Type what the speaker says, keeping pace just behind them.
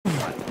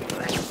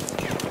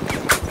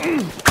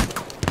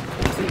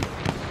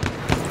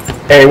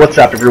Hey, what's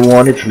up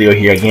everyone? It's Leo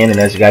here again, and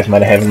as you guys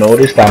might have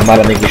noticed, I'm not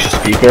an English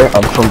speaker.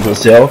 I'm from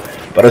Brazil,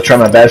 but I'll try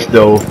my best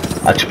though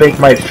to make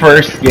my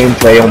first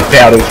gameplay on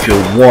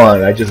Battlefield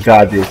 1. I just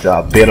got this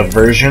beta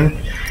version,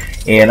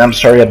 and I'm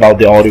sorry about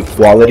the audio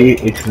quality.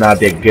 It's not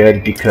that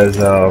good because,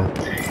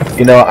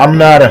 you know, I'm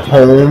not at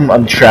home.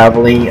 I'm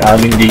traveling.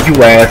 I'm in the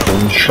US,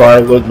 in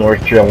Charlotte,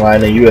 North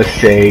Carolina,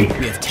 USA,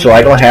 so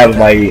I don't have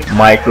my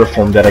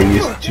microphone that I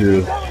used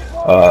to.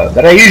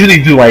 That I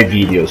usually do my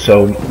videos,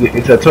 so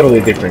it's a totally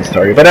different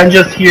story. But I'm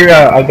just here,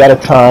 I got a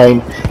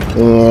time,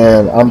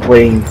 and I'm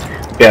playing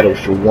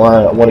Battlefield 1.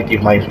 I want to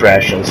give my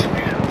impressions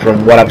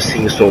from what I've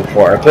seen so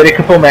far. I played a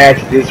couple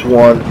matches. This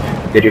one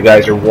that you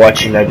guys are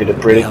watching, I did a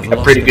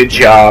pretty good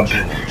job,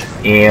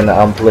 and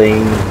I'm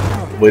playing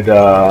with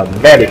a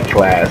medic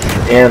class,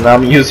 and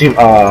I'm using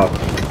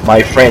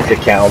my friend's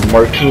account,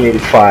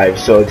 Marquine85,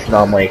 so it's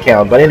not my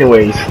account. But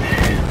anyways.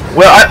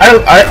 Well,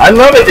 I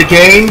love it, the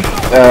game,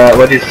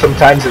 but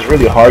sometimes it's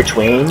really hard to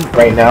aim.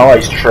 Right now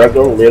I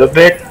struggle a little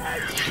bit,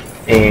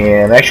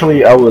 and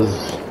actually I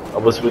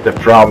was with a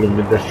problem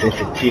with the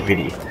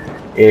sensitivity.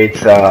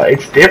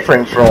 It's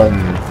different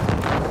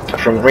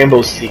from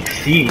Rainbow Six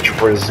Siege,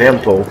 for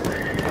example,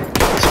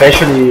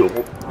 especially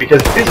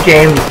because this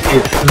game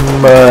is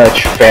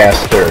much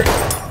faster,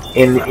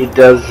 and it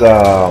does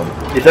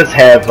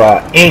have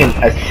aim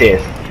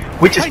assist,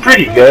 which is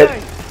pretty good.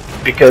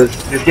 Because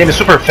this game is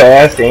super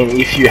fast, and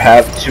if you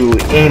have to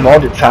aim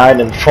all the time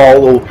and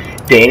follow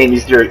the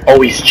enemies, they're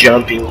always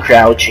jumping,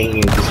 crouching,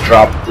 and this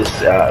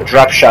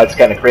drop shot's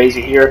kind of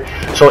crazy here,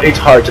 so it's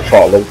hard to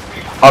follow.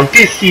 On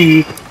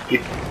PC,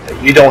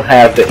 you don't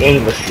have the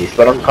aim assist,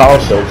 but on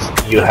consoles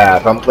you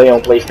have. I'm playing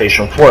on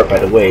PlayStation 4, by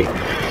the way.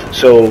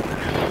 So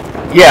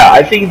yeah,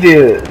 I think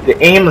the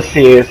aim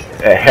assist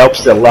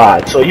helps a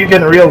lot. So you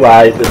can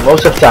realize that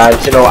most of the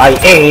times, you know, I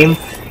aim.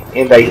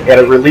 And I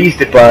release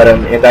the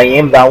button, and I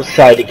aim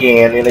downside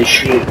again, and I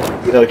shoot,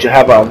 you know, to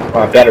have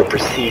a better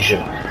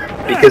precision.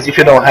 Because if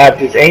you don't have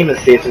this aim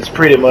assist, it's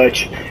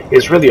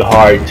really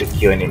hard to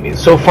kill enemies.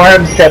 So far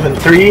I'm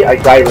 7-3. I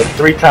died like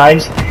 3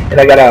 times, and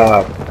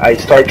I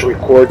started to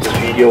record this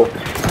video,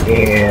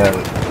 and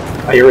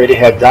I already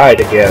have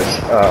died, I guess.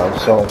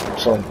 So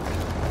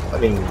I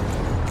mean,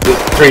 this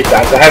 3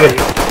 times. I haven't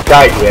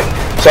died yet,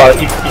 so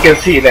you can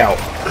see now.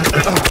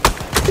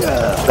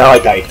 Now I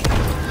died.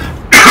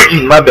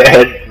 My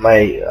bad,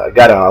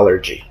 got an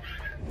allergy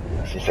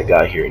since I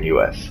got here in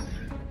US.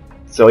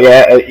 So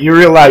yeah, you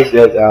realize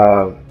that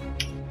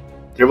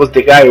there was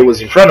the guy who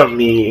was in front of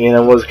me, and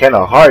it was kind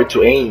of hard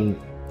to aim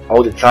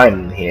all the time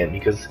on him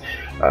because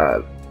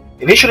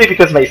initially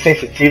because my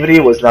sensitivity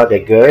was not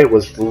that good, it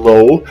was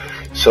low,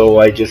 so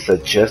I just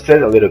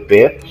adjusted a little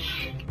bit.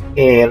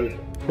 And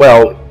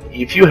well,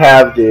 if you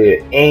have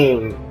the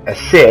aim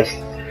assist,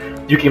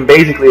 you can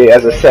basically,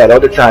 as I said, all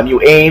the time,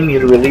 you aim, you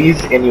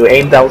release, and you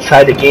aim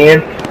downside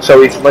again,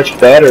 so it's much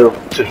better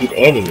to hit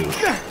enemies.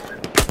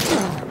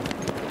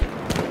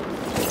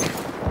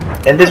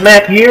 And this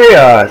map here,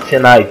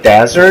 Sinai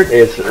Desert,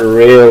 is a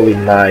really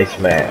nice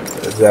map.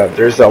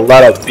 There's a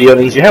lot of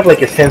buildings. You have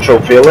like a central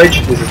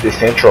village. This is the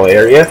central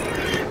area,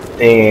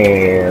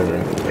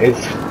 and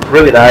it's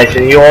really nice.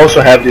 And you also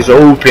have these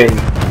open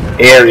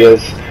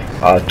areas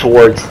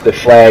towards the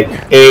flag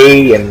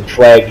A and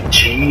flag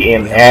G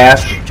and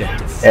F,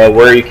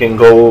 where you can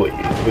go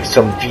with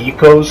some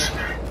vehicles.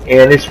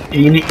 And it's,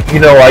 you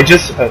know, I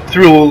just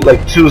threw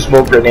like 2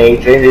 smoke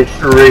grenades, and it's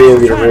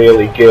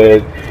really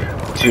good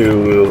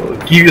to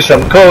give you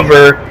some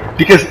cover,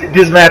 because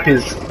this map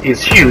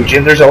is huge,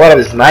 and there's a lot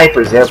of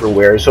snipers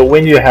everywhere. So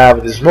when you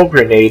have the smoke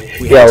grenade,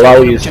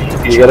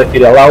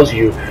 it allows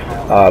you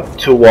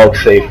to walk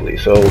safely.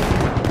 So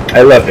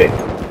I love it,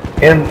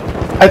 and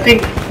I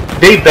think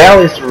they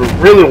balance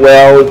really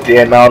well the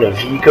amount of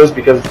vehicles,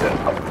 because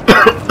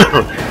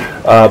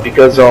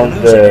because on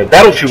the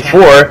Battlefield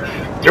 4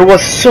 there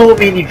was so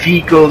many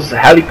vehicles,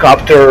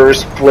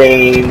 helicopters,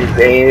 planes,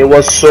 and it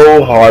was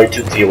so hard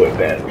to deal with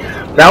them.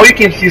 Now you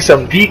can see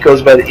some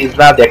vehicles, but it's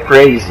not that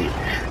crazy,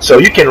 so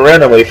you can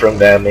run away from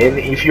them. And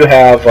if you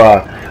have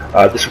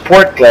the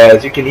support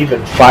class, you can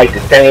even fight the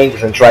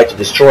tanks and try to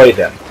destroy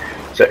them.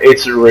 So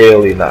it's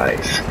really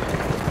nice.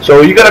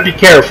 So you gotta be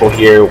careful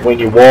here when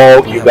you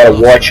walk. You gotta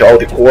watch all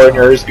the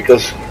corners,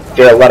 because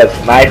there are a lot of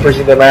snipers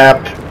in the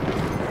map.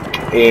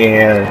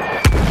 And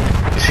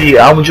see,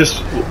 I'm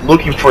just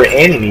looking for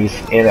enemies,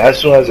 and as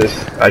soon as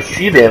I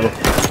see them,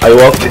 I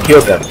walk to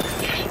kill them.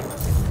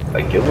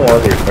 I killed one.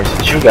 There's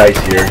 2 guys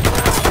here.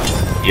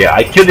 Yeah,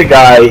 I killed the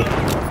guy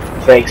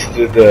thanks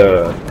to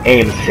the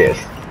aim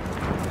assist,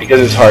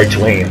 because it's hard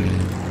to aim.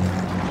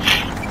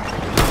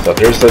 So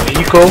there's a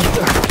vehicle,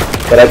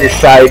 but I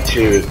decided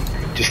to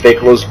stay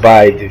close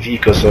by the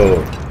vehicle, so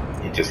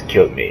he just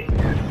killed me.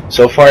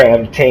 So far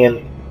I'm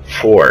 10-4.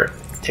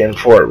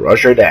 10-4,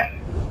 roger that.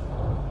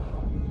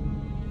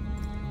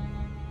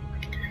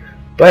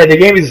 But the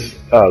game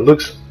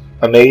looks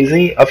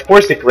amazing. Of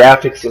course, the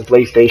graphics in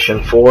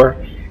PlayStation 4,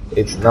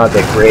 it's not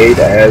that great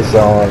as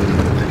on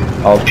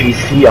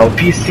PC. On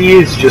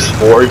PC, it's just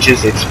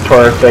gorgeous. It's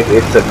perfect.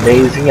 It's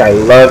amazing. I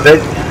love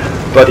it.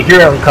 But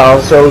here on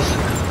consoles,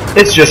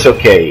 it's just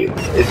okay.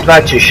 It's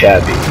not too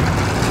shabby,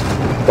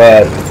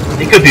 but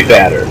it could be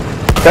better.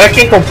 But I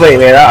can't complain,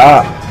 man.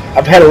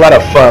 I've had a lot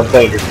of fun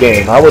playing this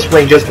game. I was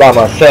playing just by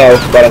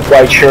myself, but I'm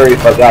quite sure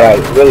if I got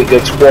a really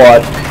good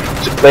squad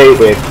to play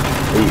with,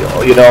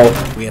 you know,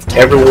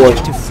 everyone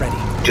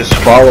just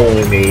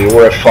following me,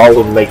 or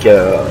following like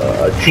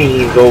a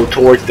team, go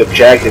towards the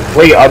objective,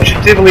 play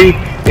objectively,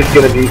 it's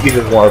gonna be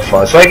even more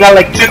fun. So I got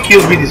like 2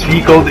 kills with this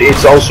vehicle.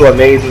 It's also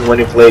amazing when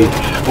you play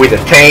with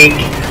a tank.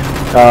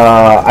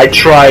 I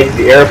tried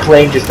the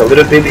airplane just a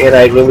little bit and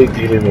I really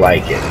didn't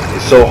like it.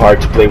 It's so hard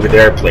to play with the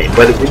airplane,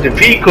 but with the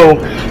vehicle,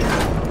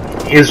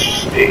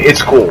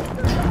 it's cool.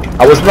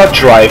 I was not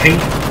driving,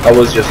 I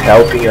was just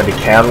helping on the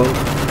cannon,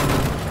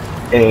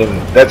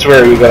 and that's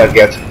where you're gonna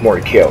get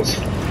more kills.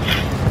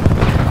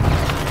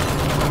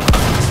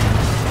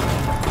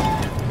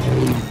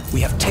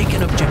 We have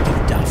taken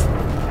objective Duff.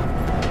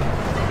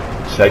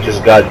 So I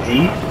just got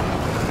D.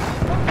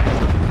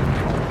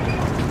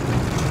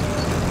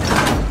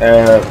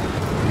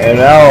 And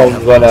now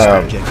I'm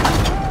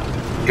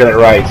gonna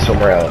ride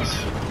somewhere else.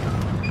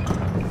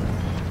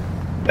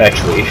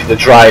 Actually, if the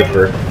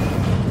driver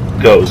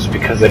goes,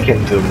 because I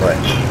can't do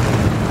much.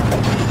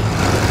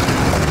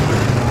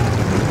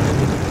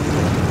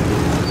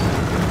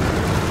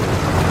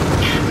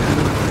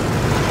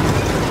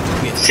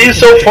 See,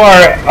 so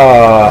far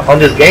on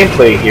this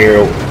gameplay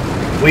here,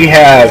 we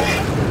have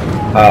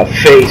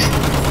faced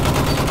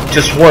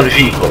just one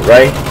vehicle,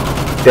 right?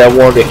 That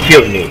one that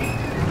killed me.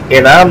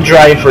 And I'm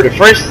driving for the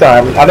first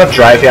time. I'm not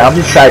driving, I'm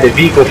inside the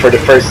vehicle for the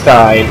first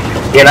time,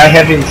 and I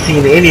haven't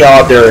seen any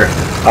other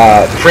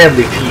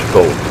friendly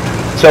vehicle.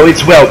 So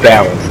it's well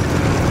balanced.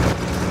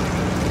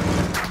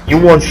 You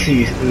won't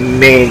see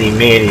many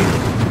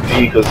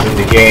vehicles in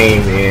the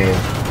game, and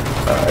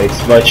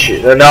it's much.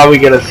 Now we're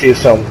gonna see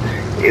some.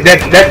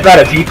 That's not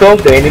a vehicle.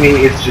 The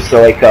enemy is just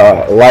like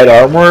a light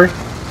armor.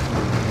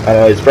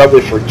 It's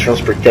probably for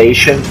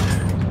transportation.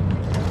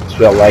 It's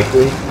well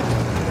likely.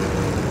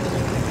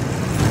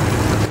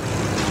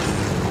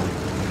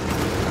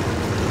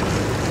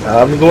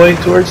 I'm going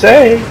towards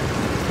A.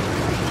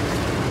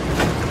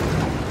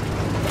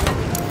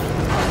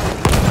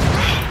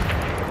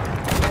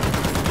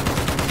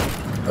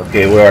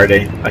 Okay, where are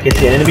they? I can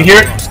see an enemy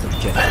here.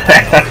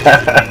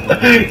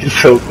 It's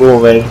so cool,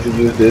 man, to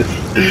use this.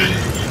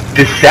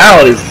 The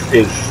sound is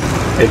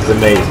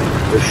amazing.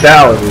 The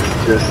sound is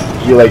just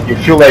you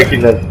feel like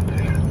in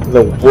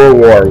the World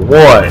War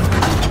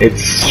I.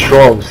 It's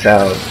strong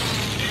sound.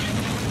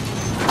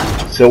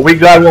 So we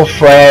got one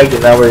flag,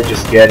 and now we're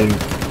just getting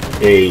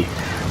A.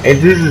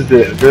 And this is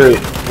the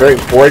very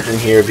important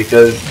here,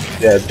 because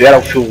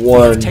Battlefield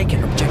 1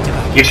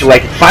 gives you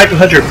like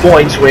 500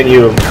 points when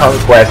you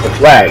conquest a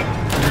flag.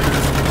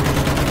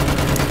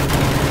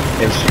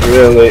 It's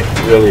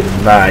really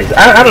nice.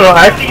 I don't know,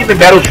 I think in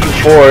Battlefield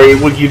 4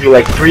 it would give you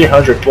like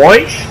 300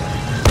 points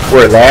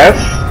or less.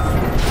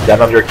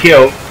 Got on your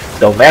kill.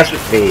 Don't mess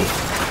with me.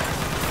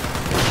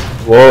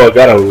 Whoa, I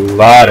got a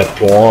lot of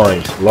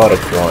points.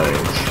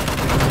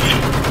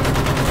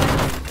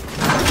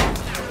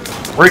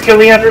 We're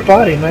killing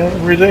everybody,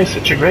 man. We're doing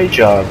such a great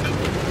job.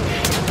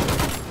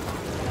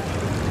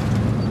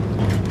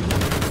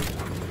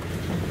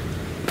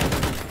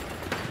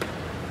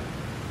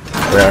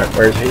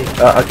 Where is he?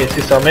 I can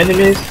see some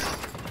enemies,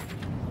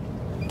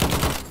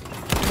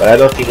 but I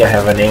don't think I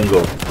have an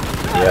angle.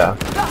 Yeah,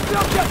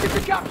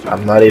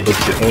 I'm not able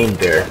to aim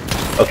there.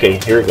 Okay,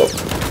 here we go.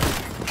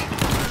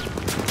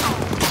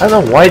 I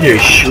don't know why they're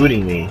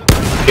shooting me.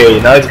 Okay,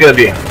 now it's gonna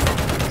be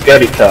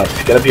tough.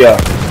 It's gonna be a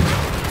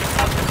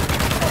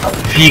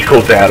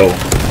vehicle battle,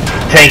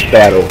 tank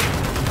battle.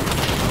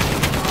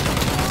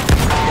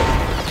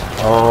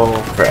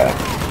 Oh crap.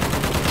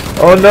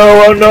 Oh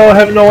no, I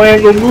have no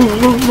angle.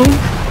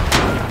 Move.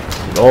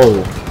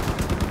 No.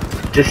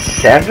 Just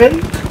 7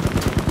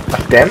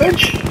 of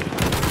damage?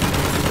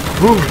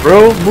 Move,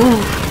 bro,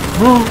 move.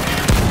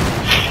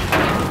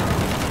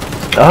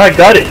 Oh, I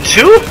got it.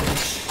 2?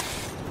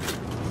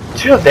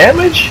 2 of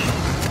damage?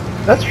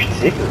 That's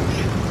ridiculous.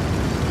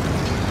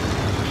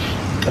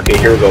 Okay,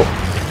 here we go.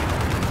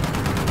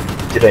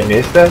 Did I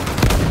miss that?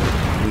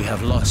 We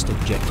have lost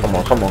objective. Come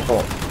on.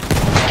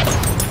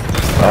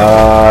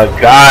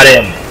 Got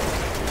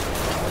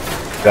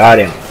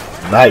him.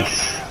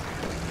 Nice.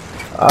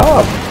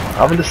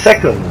 I'm in the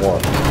second one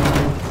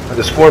on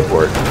the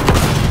scoreboard.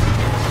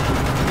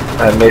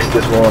 I missed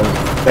this one.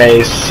 Man,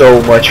 it's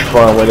so much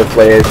fun when you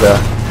play as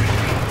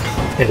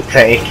in the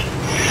tank.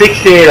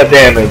 68 of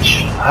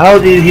damage. How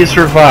did he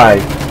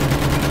survive?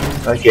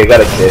 Okay, I got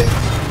assist.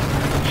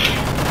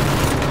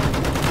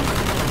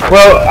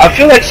 Well, I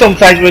feel like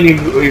sometimes when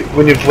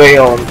you play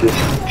on these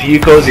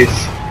vehicles, it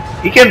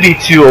can be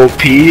too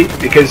OP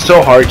because it's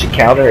so hard to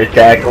counter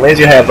attack unless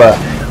you have a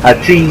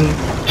team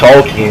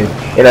talking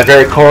in a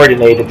very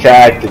coordinated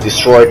attack to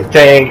destroy the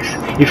tanks.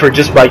 If you're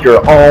just by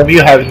your own,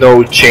 you have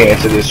no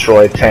chance to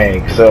destroy a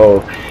tank.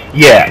 So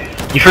yeah,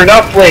 if you're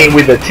not playing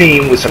with a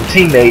team with some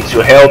teammates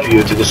to help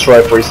you to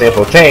destroy, for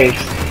example,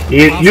 tanks,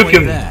 You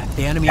can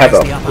have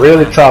a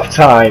really tough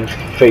time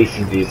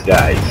facing these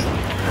guys.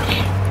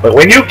 But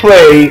when you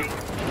play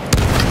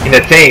in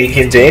a tank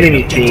and the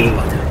enemy team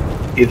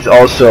it's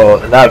also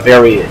not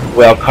very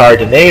well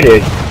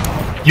coordinated,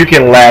 you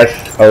can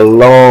last a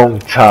long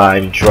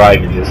time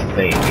driving this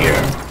thing here.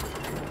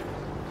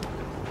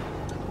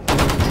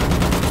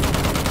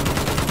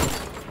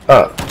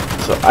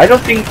 So I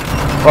don't think.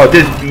 Oh,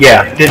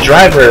 the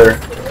driver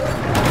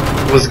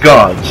was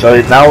gone.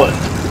 So now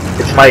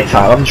it's my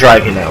time. I'm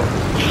driving now.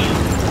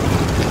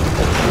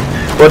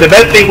 Well, the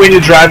best thing when you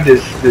drive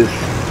this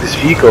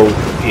vehicle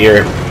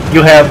here,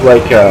 you have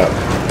like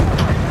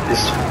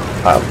this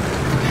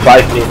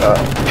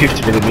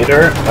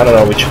 50mm. I don't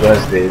know which one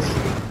is this.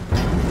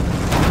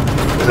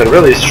 It's a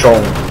really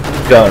strong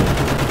gun,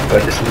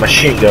 but it's a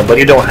machine gun. But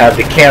you don't have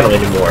the cannon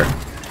anymore,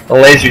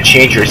 unless you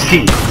change your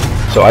seat.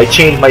 So I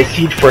changed my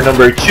seat for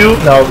number 2.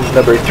 Now it's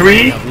number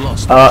 3,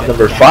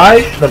 number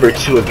 5, number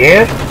 2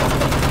 again.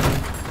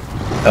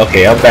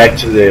 Okay, I'm back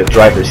to the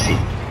driver's seat.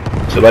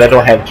 So, but I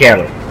don't have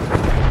cannon.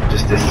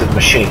 Just this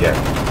machine gun.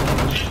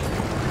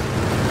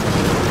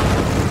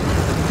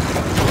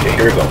 Okay,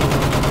 here we go.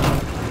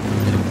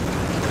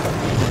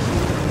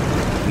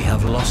 We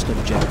have lost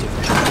objective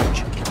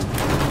George.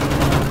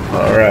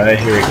 Alright,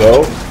 here we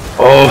go.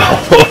 Oh,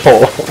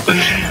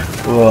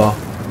 well,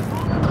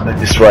 I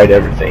destroyed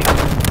everything.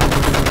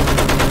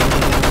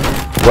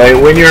 Like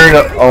when you're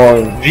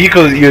on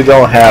vehicles, you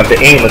don't have the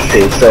aim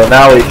assist, so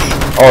now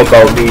it's all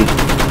about me.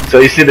 So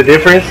you see the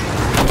difference?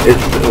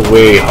 It's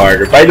way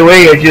harder. By the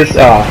way, I just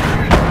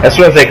as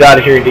soon as I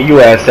got here in the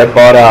US, I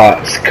bought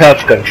a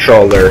scuff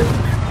controller,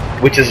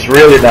 which is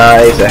really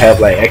nice. I have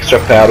like extra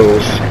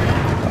pedals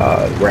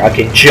where I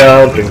can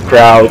jump and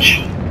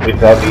crouch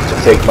without need to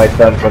take my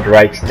thumb from the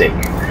right stick.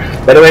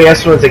 By the way, as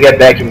soon as I get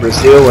back in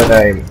Brazil, when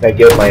I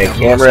get my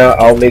camera,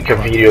 I'll make a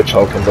video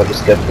talking about the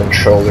scuff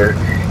controller,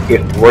 if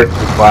it works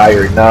with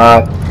fire or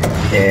not.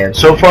 And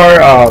so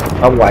far,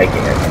 I'm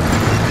liking it.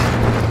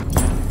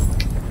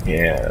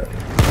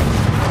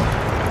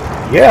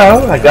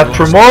 Yeah, I got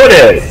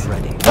promoted.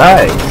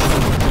 Nice.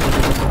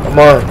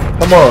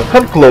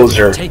 Come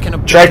closer.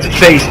 Try to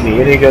face me,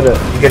 and you're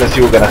gonna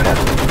see what's gonna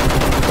happen.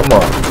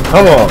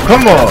 Come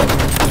on.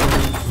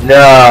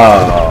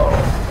 No.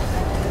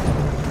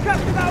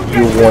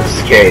 You won't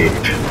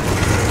escape.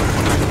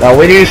 Now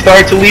when you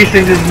start to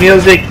listen to this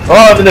music,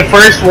 oh, in the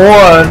first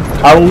one,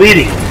 I'm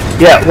leading.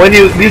 Yeah, when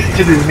you listen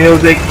to this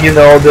music, you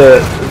know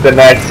the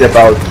match is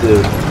about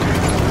to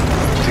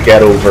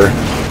get over.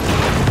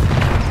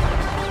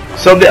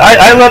 So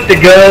I love the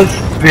guns.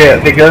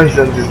 The guns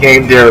in this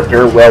game, they're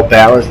very well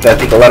balanced. I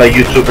think a lot of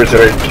YouTubers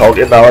are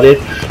talking about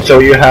it. So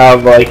you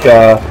have like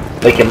a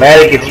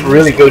medic, it's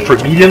really good for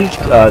medium,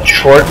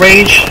 short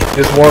range.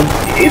 This one,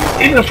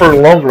 even for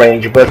long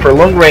range, but for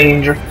long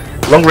range,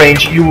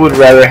 you would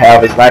rather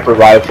have a sniper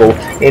rifle.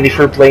 And if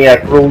you're playing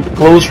at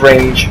close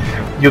range,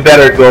 you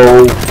better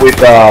go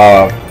with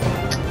a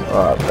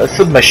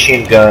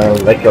submachine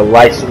gun, like a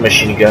light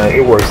submachine gun.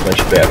 It works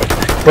much better.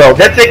 Well,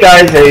 that's it,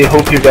 guys. I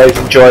hope you guys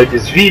enjoyed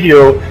this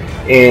video,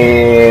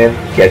 and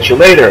catch you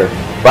later.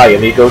 Bye,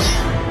 amigos.